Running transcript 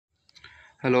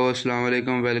Hello अस्सलाम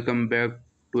वालेकुम, welcome back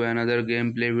to another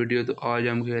game play video. तो आज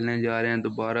हम खेलने जा रहे हैं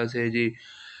दोबारा से जी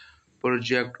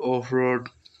प्रोजेक्ट ऑफ रोड।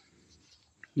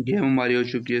 गेम हमारी हो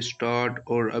चुकी है स्टार्ट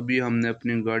और अभी हमने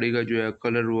अपनी गाड़ी का जो है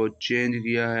कलर वो चेंज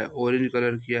किया है, ऑरेंज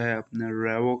कलर किया है अपने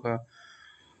रेवो का।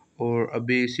 और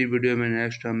अभी इसी वीडियो में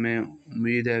नेक्स्ट हमें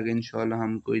उम्मीद है कि इंशाल्लाह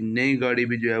हम कोई नई गाड़ी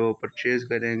भी जो है वो परचेज़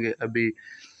करेंगे। अभी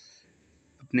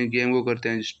अपनी गेम को करते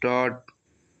हैं स्टार्ट।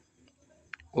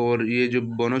 और ये जो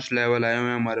बोनस लेवल आए हुए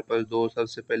हैं हमारे पास दो,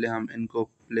 सबसे पहले हम इनको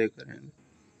प्ले करेंगे।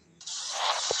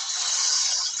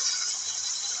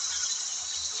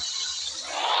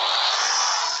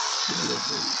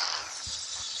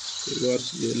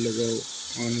 रिवर्स गियर लगाओ,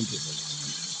 आने दो।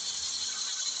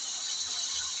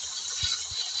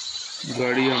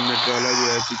 गाड़ी हमने ट्राला जो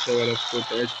है पीछे वाला उसको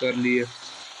अटैच कर लिया।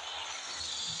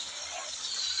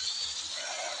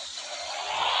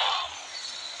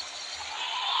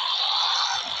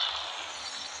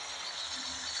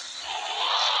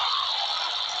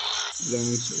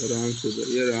 आराम से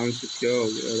भैया, आराम से। क्या हो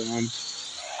गया? आराम से,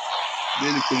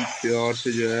 बिल्कुल प्यार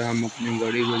से जो है हम अपनी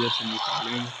गाड़ी को जैसे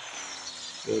निकालेंगे।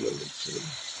 चलो चलो,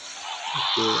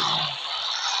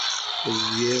 तो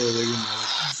ये हो गई हमारा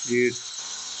कंप्लीट।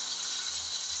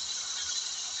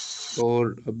 और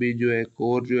अभी जो है एक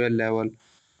और जो है लेवल,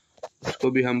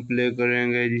 उसको भी हम प्ले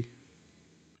करेंगे जी।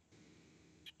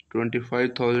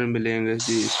 25,000 मिलेंगे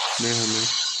जी इसमें हमें।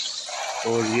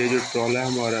 और ये जो ट्रॉला है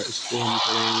हमारा, इसको हम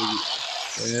करेंगे जी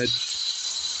अटैच।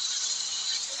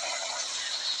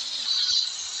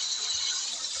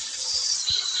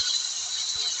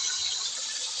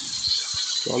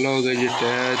 ट्रॉला हो गया जी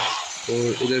अटैच।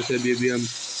 और इधर से भी हम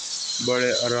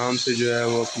बड़े आराम से जो है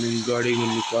वो अपनी गाड़ी को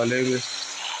निकालेंगे।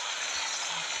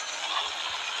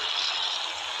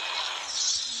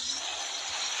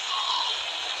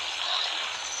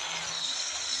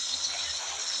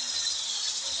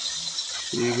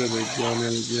 ठीक है भाई, जाने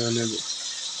दो जाने दो।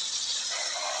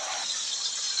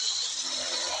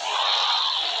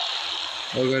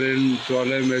 अगर इन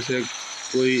ट्रॉले में से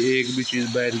कोई एक भी चीज़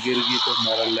बाहर गिर गई तो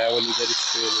हमारा लेवल इधर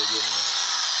फेल हो जाएगा।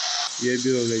 ये भी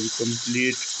हो गया जी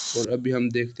कंप्लीट। और अभी हम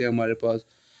देखते हैं हमारे पास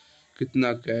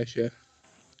कितना कैश है।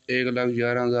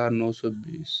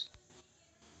 1,11,920।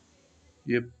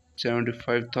 ये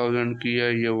 75,000 की है,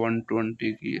 ये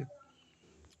 120 की है।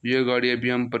 ये गाड़ी अभी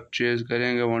हम परचेज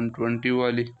करेंगे 120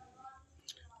 वाली,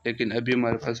 लेकिन अभी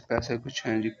हमारे पास पैसे कुछ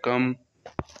हैं जी कम।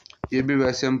 ये भी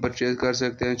वैसे हम परचेज कर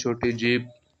सकते हैं छोटी जीप,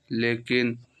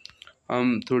 लेकिन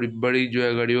हम थोड़ी बड़ी जो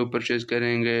है गाड़ी वो परचेज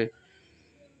करेंगे।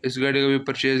 इस गाड़ी को भी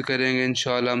परचेज करेंगे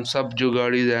इंशाल्लाह। हम सब जो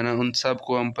गाड़ीज है ना उन सब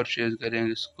को हम परचेज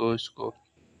करेंगे। इसको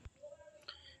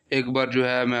एक बार जो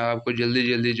है मैं आपको जल्दी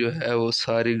जल्दी जो है वो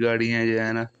सारी गाड़ियाँ जो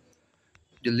है ना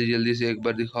जल्दी जल्दी से एक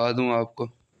बार दिखा दूँ आपको।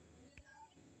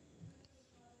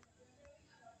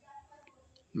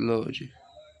 लो जी,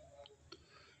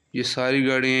 ये सारी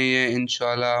गाड़ियाँ ये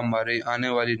इंशाल्लाह हमारी आने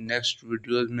वाली नेक्स्ट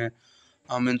वीडियोस में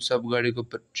हम इन सब गाड़ी को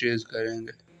परचेज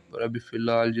करेंगे। और अभी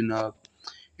फ़िलहाल जनाब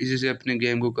इसी से अपने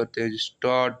गेम को करते हैं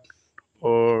स्टार्ट।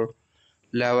 और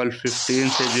लेवल 15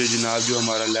 से जो जनाब जो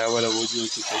हमारा लेवल है वो जो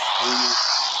ठीक है।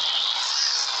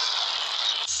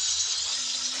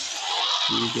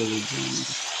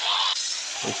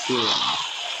 ओके,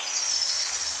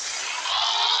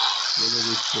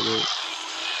 चलो चलो,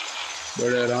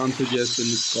 बड़े आराम से जैसे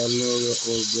निकालना होगा।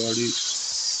 और गाड़ी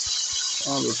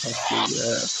फंस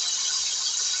है,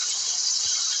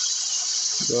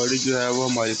 गाड़ी जो है वो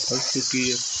हमारी फंस चुकी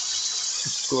है।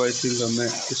 इसको आई थिंक हमें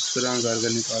इस तरह करके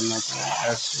निकालना पड़ेगा,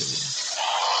 ऐसे।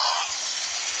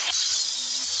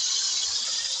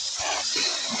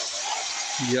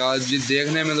 यार जी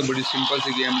देखने में तो बड़ी सिंपल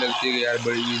सी गेम लगती है कि यार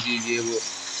बड़ी इजी ये वो,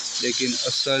 लेकिन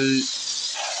असल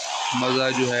मज़ा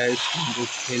जो है इसको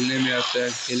खेलने में आता है।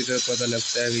 खेल कर पता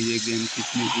लगता है कि ये गेम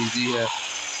कितनी इजी है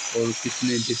और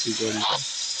कितनी डिफ़िकल्ट है।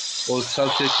 और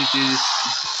सबसे अच्छी चीज़ इस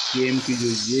गेम की जो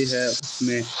ये है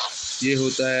उसमें ये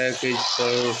होता है कि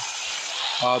सर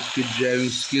आपकी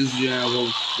ड्राइविंग स्किल्स जो हैं वो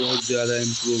बहुत ज़्यादा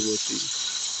इम्प्रूव होती है।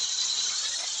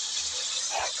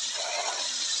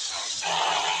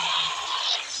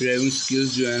 ड्राइविंग स्किल्स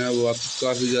जो है ना वो आपकी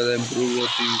काफ़ी ज़्यादा इम्प्रूव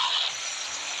होती है।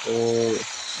 और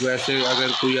वैसे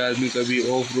अगर कोई आदमी कभी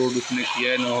ऑफ रोड उसने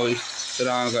किया ना हो इस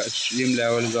तरह का एक्सट्रीम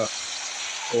लेवल का,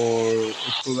 और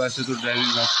उसको वैसे तो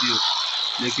ड्राइविंग आती है,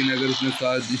 लेकिन अगर उसने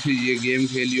साथ ये गेम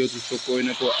खेली हो तो उसको कोई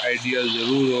ना कोई आइडिया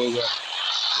ज़रूर होगा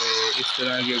कि इस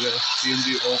तरह की अगर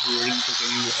एक्सट्रीमली ऑफ रोडिंग तो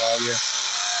कहीं वो आ गया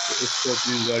तो उसको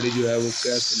अपनी गाड़ी जो है वो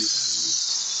कैसे निकालनी।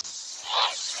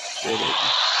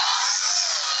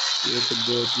 ये तो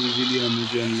बहुत ईजीली हम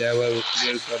जो लेवल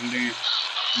क्लियर कर लें।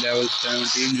 लेवल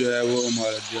 17 जो है वो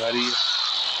हमारा जारी है।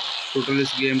 टोटल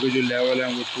इस गेम के जो लेवल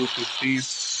हैं वो 250 हैं।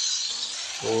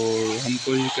 और हम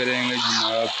कोशिश करेंगे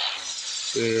जनाब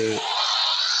कि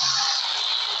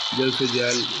जल्द से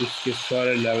जल्द इसके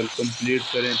सारे लेवल कंप्लीट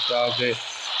करें, ताकि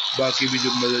बाकी भी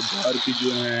जो मज़ेदार की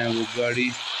जो हैं वो गाड़ी,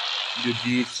 जो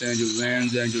जीप्स हैं, जो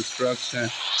वैन्स हैं, जो ट्रक्स हैं,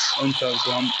 उन सब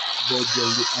को हम बहुत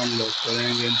जल्दी अनलॉक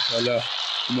करेंगे इंशाल्लाह।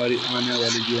 हमारी आने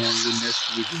वाली जो होंगी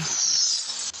नेक्स्ट वीडियो,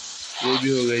 ये भी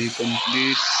हो गया जी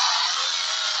कंप्लीट।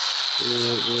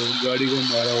 और गाड़ी को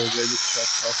हमारा हो गया जी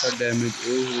खासा डैमेज।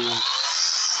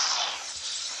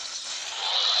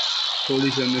 थोड़ी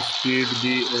सी हमने स्पीड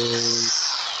दी और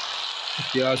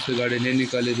एहतियात से गाड़ी नहीं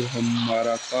निकाली तो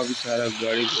हमारा काफ़ी सारा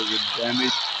गाड़ी को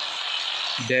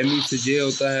डैमेज से ये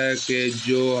होता है कि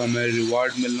जो हमें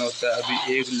रिवार्ड मिलना होता है,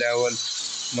 अभी एक लेवल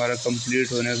हमारा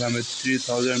कंप्लीट होने का हमें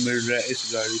 3000 मिल रहा है इस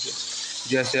गाड़ी से।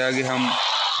 जैसे आगे हम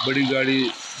बड़ी गाड़ी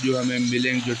जो हमें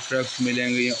मिलेंगी, जो ट्रक्स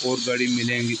मिलेंगे या और गाड़ी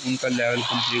मिलेंगी, उनका लेवल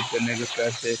कंप्लीट करने के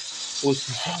पैसे उस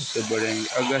हिसाब से बढ़ेंगे।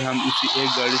 अगर हम इसी एक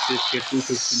गाड़ी से इसके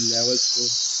 250 लेवल्स को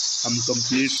हम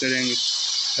कंप्लीट करेंगे,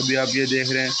 अभी आप ये देख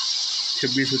रहे हैं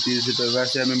 2630 रुपये,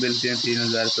 वैसे हमें मिलते हैं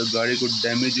 3000 रुपये। गाड़ी को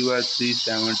डैमेज हुआ है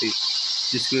 370,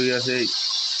 जिसकी वजह से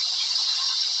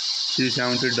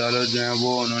 $370 जो हैं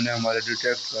वो उन्होंने हमारे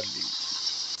डिटेक्ट कर ली।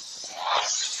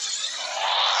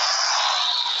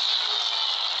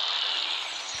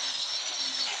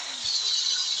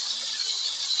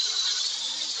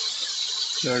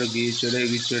 चढ़ेगी।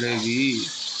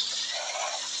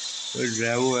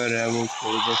 रेवो है, रेवो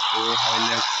 4x4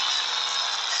 हाईलैक्स,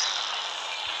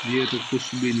 ये तो कुछ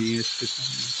भी नहीं है इसके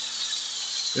सामने।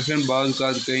 लेकिन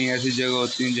बाज़ कहीं ऐसी जगह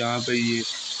होती हैं जहाँ पे ये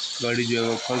गाड़ी जो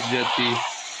है फंस जाती है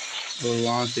और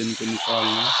वहाँ से इनको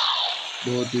निकालना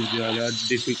बहुत ही ज़्यादा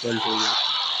डिफ़िकल्ट हो जाता है।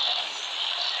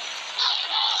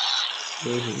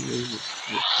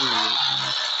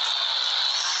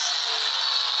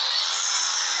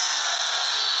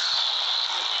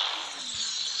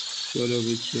 चलो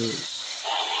बच्चों,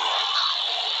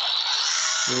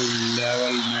 तो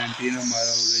लेवल 19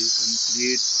 हमारा हो गया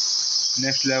कंप्लीट।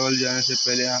 नेक्स्ट लेवल जाने से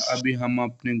पहले अभी हम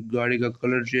अपनी गाड़ी का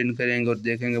कलर चेंज करेंगे और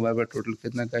देखेंगे हमारे पास टोटल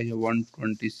कितना का है।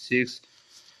 126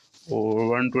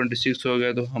 और 126 हो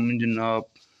गया तो हम जनाब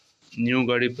न्यू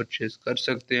गाड़ी परचेज कर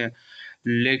सकते हैं।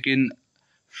 लेकिन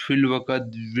फिल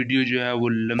वक्त वीडियो जो है वो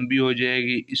लंबी हो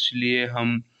जाएगी, इसलिए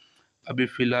हम अभी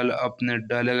फ़िलहाल अपने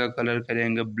डाले का कलर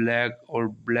करेंगे ब्लैक, और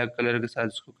ब्लैक कलर के साथ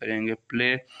इसको करेंगे प्ले।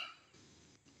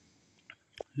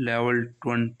 लेवल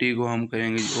 20 को हम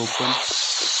करेंगे ओपन।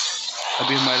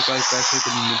 अभी हमारे पास पैसे तो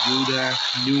मौजूद है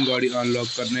न्यू गाड़ी अनलॉक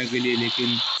करने के लिए, लेकिन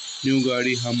न्यू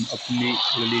गाड़ी हम अपनी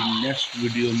अगली नेक्स्ट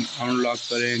वीडियो में अनलॉक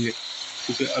करेंगे,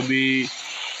 क्योंकि अभी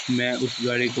मैं उस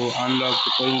गाड़ी को अनलॉक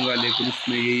तो करूँगा, लेकिन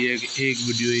उसमें यही है कि एक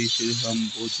वीडियो ही सिर्फ हम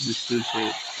बहुत मुश्किल से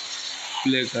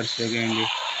प्ले कर सकेंगे,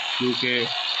 क्योंकि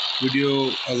वीडियो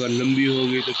अगर लंबी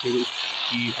होगी तो फिर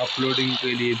उसकी अपलोडिंग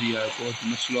के लिए भी बहुत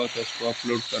मसला होता है। उसको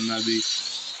अपलोड करना भी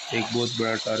एक बहुत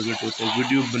बड़ा टारगेट होता है।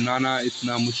 वीडियो बनाना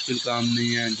इतना मुश्किल काम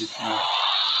नहीं है जितना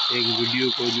एक वीडियो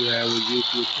को जो है वो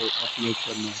यूट्यूब पर अपलोड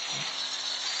करना होता है।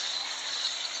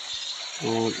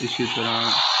 और इसी तरह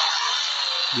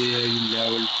ये है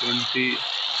लेवल 20,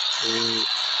 और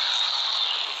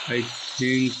आई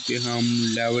थिंक कि हम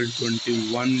लेवल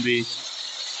 21 भी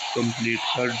कंप्लीट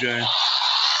कर जाएं।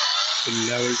 तो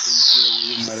लेवल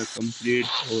 20 हमारा कंप्लीट,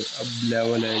 और अब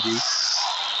लेवल है जी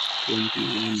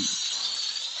 21।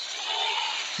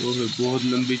 तो बहुत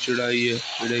लंबी चढ़ाई है,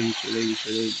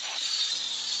 चढ़ेगी।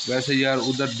 वैसे यार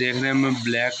उधर देखने में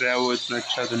ब्लैक है वो इतना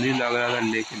अच्छा तो नहीं लग रहा था,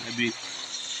 लेकिन अभी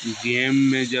गेम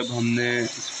में जब हमने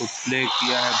इसको प्ले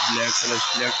किया है ब्लैक कलर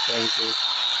सेलेक्ट करके,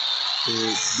 तो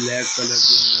ब्लैक कलर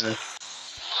जो है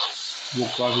वो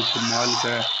काफ़ी कमाल का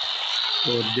है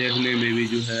और देखने में भी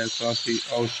जो है काफ़ी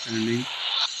आउटस्टैंडिंग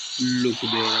लुक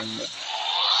दे रहा है।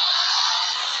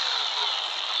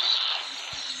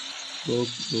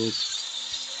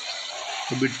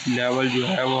 अभी लेवल जो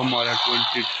है वो हमारा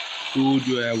 22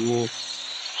 जो है वो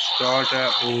स्टार्ट है,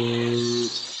 और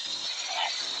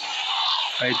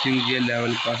आई थिंक ये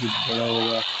लेवल काफ़ी बड़ा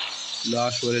होगा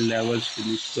लास्ट वाले लेवल्स की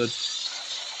निस्बत।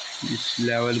 इस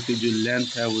लेवल की जो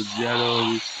लेंथ है वो ज़्यादा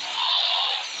होगी।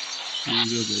 ठीक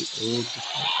है भाई, ओके,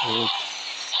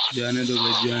 जाने दो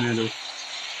भाई, जाने दो।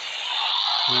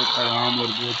 बहुत आराम और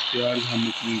बहुत प्यार हम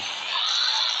अपनी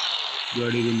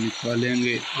गाड़ी को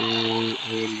निकालेंगे। और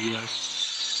यस,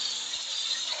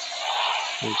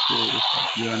 ओके,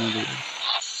 जाने दो।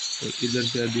 तो इधर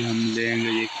से अभी हम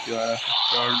लेंगे एक प्यारा सा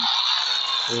टर्न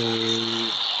और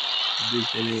अभी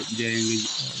चले जाएंगे।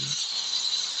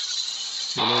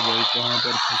 चलो भाई, कहाँ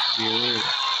पर फंस गए हो।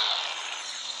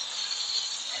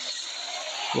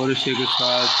 और इसी के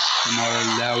साथ हमारा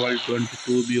लेवल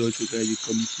 22 भी हो चुका है जी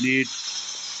कंप्लीट।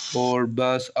 और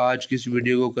बस आज की इस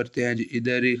वीडियो को करते हैं जी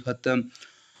इधर ही ख़त्म।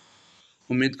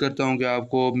 उम्मीद करता हूँ कि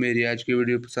आपको मेरी आज की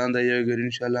वीडियो पसंद आई होगी।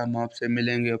 इंशाल्लाह हम आपसे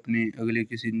मिलेंगे अपनी अगली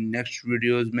किसी नेक्स्ट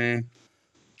वीडियोस में,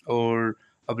 और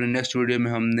अपने नेक्स्ट वीडियो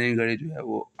में हम नई गाड़ी जो है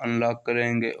वो अनलॉक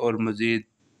करेंगे और मज़ीद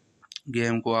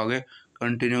गेम को आगे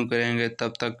कंटिन्यू करेंगे।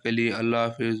 तब तक के लिए अल्लाह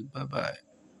हाफिज़, बाय बाय।